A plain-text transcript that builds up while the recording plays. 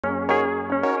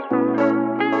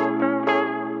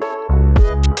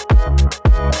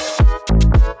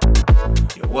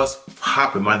What's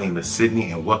poppin'? My name is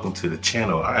Sydney and welcome to the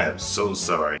channel. I am so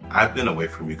sorry. I've been away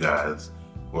from you guys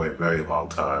for a very long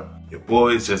time. Your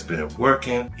boy's just been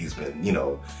working. He's been,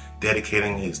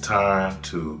 dedicating his time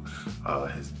to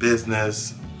his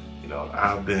business.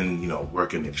 I've been,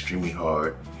 working extremely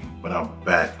hard, but I'm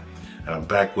back. And I'm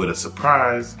back with a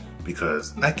surprise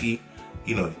because Nike,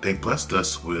 they blessed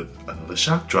us with another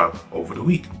shock drop over the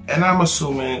week. And I'm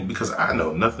assuming, because I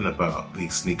know nothing about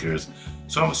these sneakers,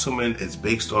 so I'm assuming it's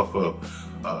based off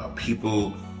of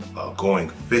people going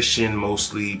fishing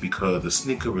mostly, because the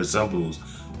sneaker resembles,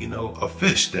 a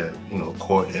fish that,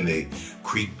 caught in a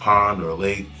creek, pond, or a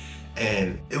lake.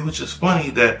 And it was just funny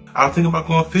that I was thinking about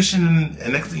going fishing,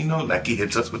 and next thing you know, Nike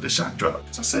hits us with the shock drop.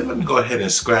 So I said, let me go ahead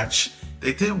and scratch.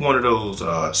 They did one of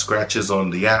those scratches on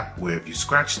the app where if you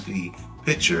scratch the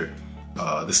picture,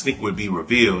 the sneaker would be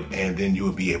revealed and then you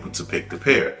would be able to pick the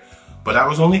pair. But I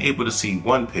was only able to see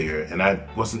one pair and I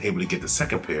wasn't able to get the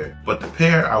second pair. But the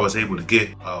pair I was able to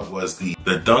get was the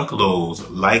Dunk Low's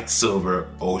Light Silver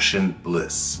Ocean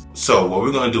Bliss. So what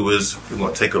we're gonna do is we're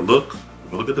gonna take a look.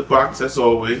 We'll look at the box as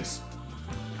always.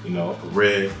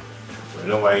 Red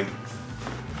and white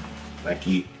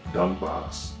Nike Dunk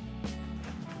box.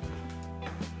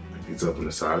 It's up in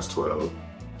the size 12.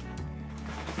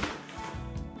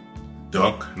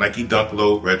 Nike Dunk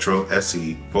Low Retro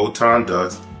SE Photon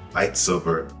Dust Light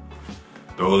Silver.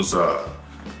 Those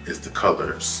is the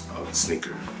colors of the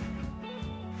sneaker.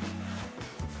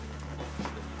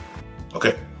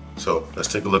 Okay, so let's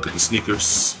take a look at the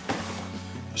sneakers.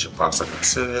 There's your box, like I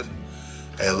said,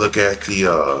 and look at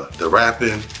the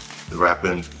wrapping. The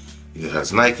wrapping, it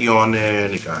has Nike on there.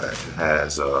 It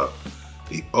has the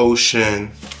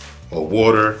ocean or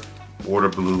water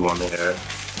blue on there.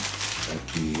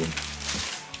 Nike.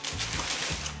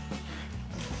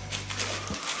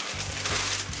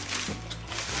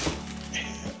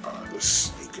 And the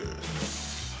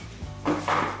sneakers.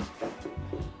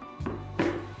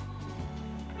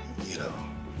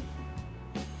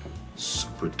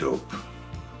 Super dope.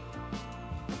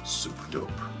 Super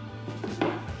dope.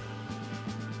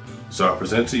 So I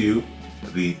present to you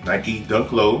the Nike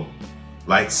Dunk Low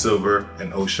Light Silver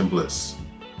and Ocean Bliss.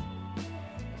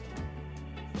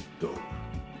 Dope.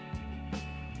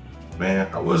 Man,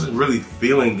 I wasn't really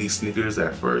feeling these sneakers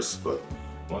at first, but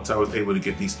once I was able to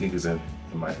get these sneakers in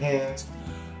my hands,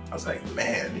 I was like,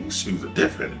 man, these shoes are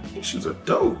different. These shoes are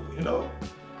dope,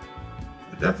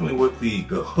 Definitely with the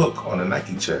hook on the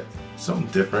Nike check. Something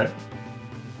different.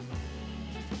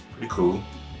 Pretty cool.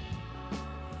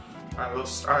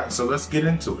 Alright, so let's get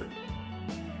into it.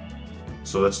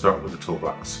 So let's start with the toe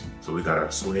box. So we got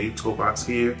our suede toe box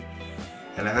here.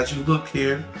 And as you look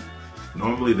here,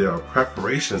 normally there are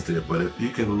perforations there, but if you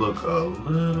can look a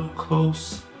little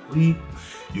closely,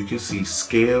 you can see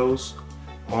scales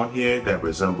on here that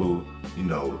resemble,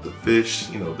 the fish.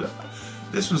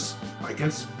 This was, I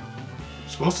guess,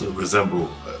 supposed to resemble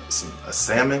a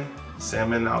salmon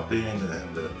out there in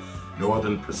the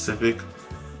northern Pacific.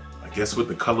 I guess with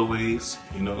the colorways,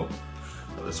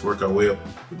 let's work our way up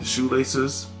with the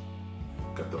shoelaces.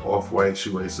 Got the off-white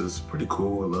shoelaces, pretty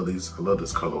cool. I love these. I love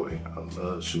this colorway. I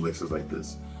love shoelaces like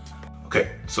this.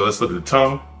 Okay, so let's look at the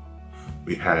tongue.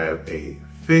 We have a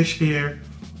fish here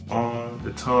on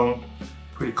the tongue.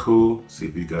 Pretty cool. See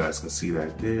if you guys can see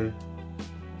that there.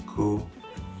 Cool.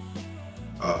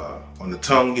 On the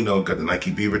tongue, got the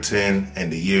Nike Beaverton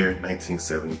and the year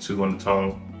 1972 on the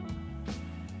tongue.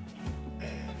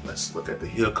 And let's look at the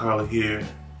heel collar here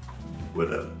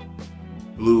with a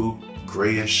blue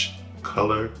grayish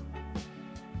color.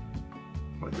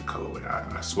 I like the colorway.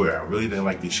 I swear, I really didn't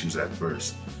like these shoes at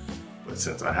first, but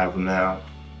since I have them now,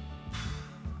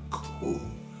 cool.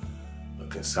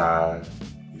 Look inside.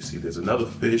 You see there's another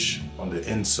fish on the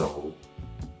insole.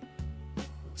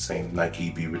 Same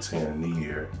Nike Beaverton in the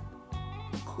year.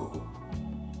 Cool.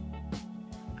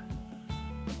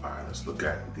 Alright, let's look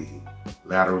at the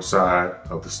lateral side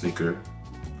of the sneaker.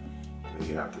 And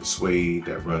you have the suede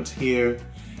that runs here,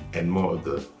 and more of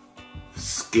the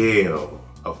scale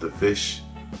of the fish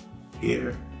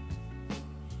here.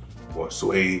 More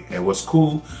suede. And what's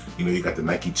cool, you got the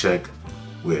Nike check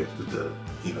with the,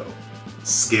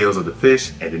 scales of the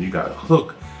fish, and then you got a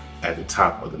hook at the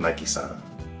top of the Nike sign.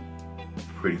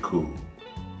 Pretty cool.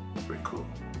 Pretty cool.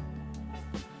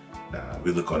 Now,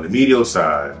 we look on the medial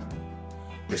side.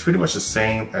 It's pretty much the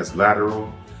same as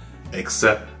lateral,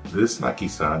 except this Nike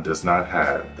sign does not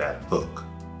have that hook.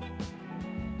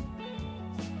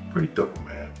 Pretty dope,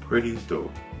 man. Pretty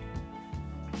dope.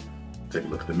 Take a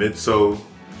look at the midsole.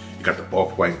 You got the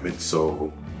off-white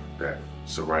midsole that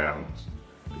surrounds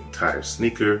the entire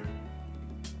sneaker.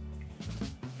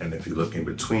 And if you look in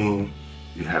between,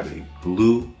 You have a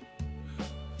blue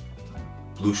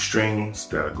strings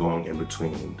that are going in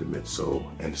between the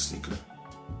midsole and the sneaker.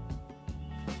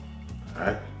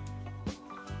 Alright.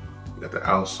 You got the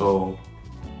outsole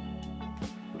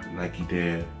with the Nike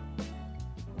there.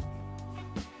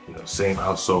 You know, same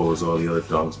outsole as all the other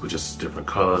dunks, but just a different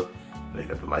color. Then you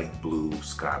got the light blue,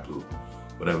 sky blue,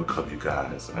 whatever color you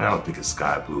guys. I don't think it's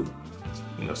sky blue.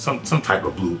 You know, some type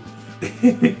of blue.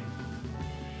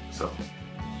 So,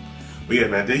 but yeah,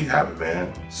 man, there you have it,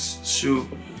 man. Shoe,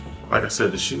 like I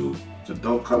said, the shoe, it's a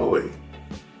dope colorway,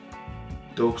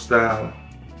 dope style.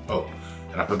 Oh,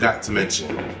 and I forgot to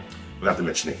mention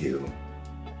the heel.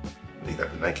 You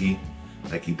got the Nike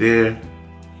there.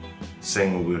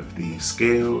 Same with the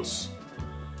scales,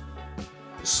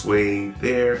 the suede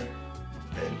there,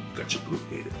 and you got your blue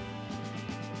here.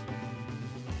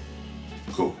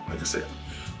 Cool, like I said,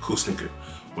 cool sneaker.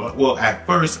 Well, at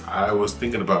first I was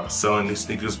thinking about selling these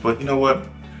sneakers, but you know what?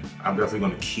 I'm definitely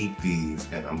going to keep these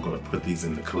and I'm going to put these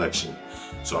in the collection.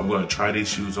 So I'm going to try these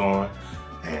shoes on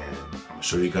and I'm going to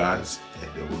show you guys, and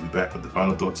then we'll be back with the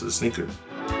final thoughts of the sneaker.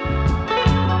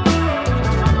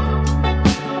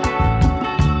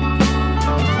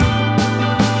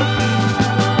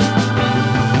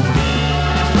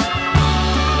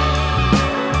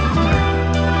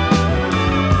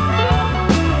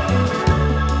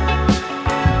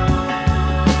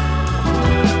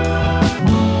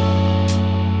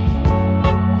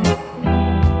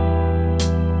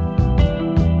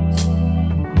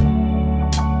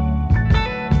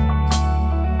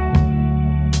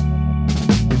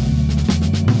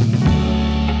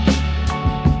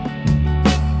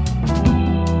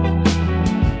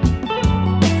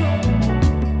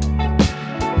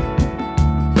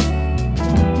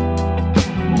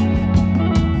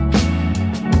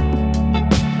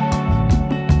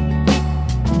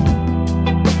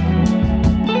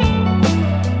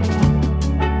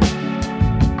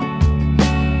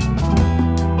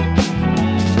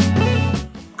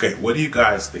 Okay, what do you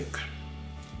guys think?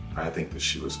 I think the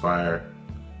shoe is fire,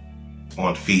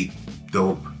 on feet,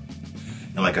 dope.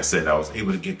 And like I said, I was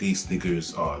able to get these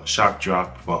sneakers on Shock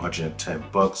Drop for 110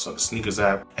 bucks on the sneakers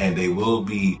app, and they will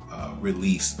be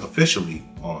released officially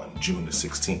on June the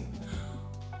 16th.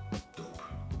 Dope.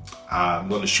 I'm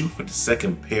gonna shoot for the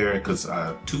second pair because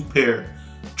 2 pair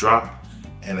dropped.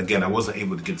 And again, I wasn't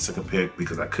able to get the second pair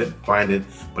because I couldn't find it,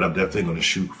 but I'm definitely gonna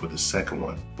shoot for the second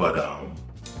one. But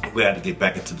I'm glad to get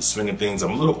back into the swing of things.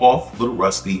 I'm a little off, a little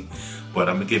rusty, but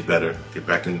I'm gonna get better, get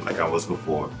back in like I was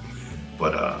before.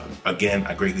 But again,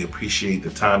 I greatly appreciate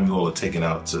the time you all are taking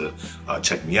out to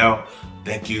check me out.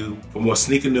 Thank you. For more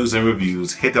sneaker news and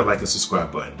reviews, hit that like and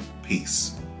subscribe button.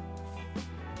 Peace.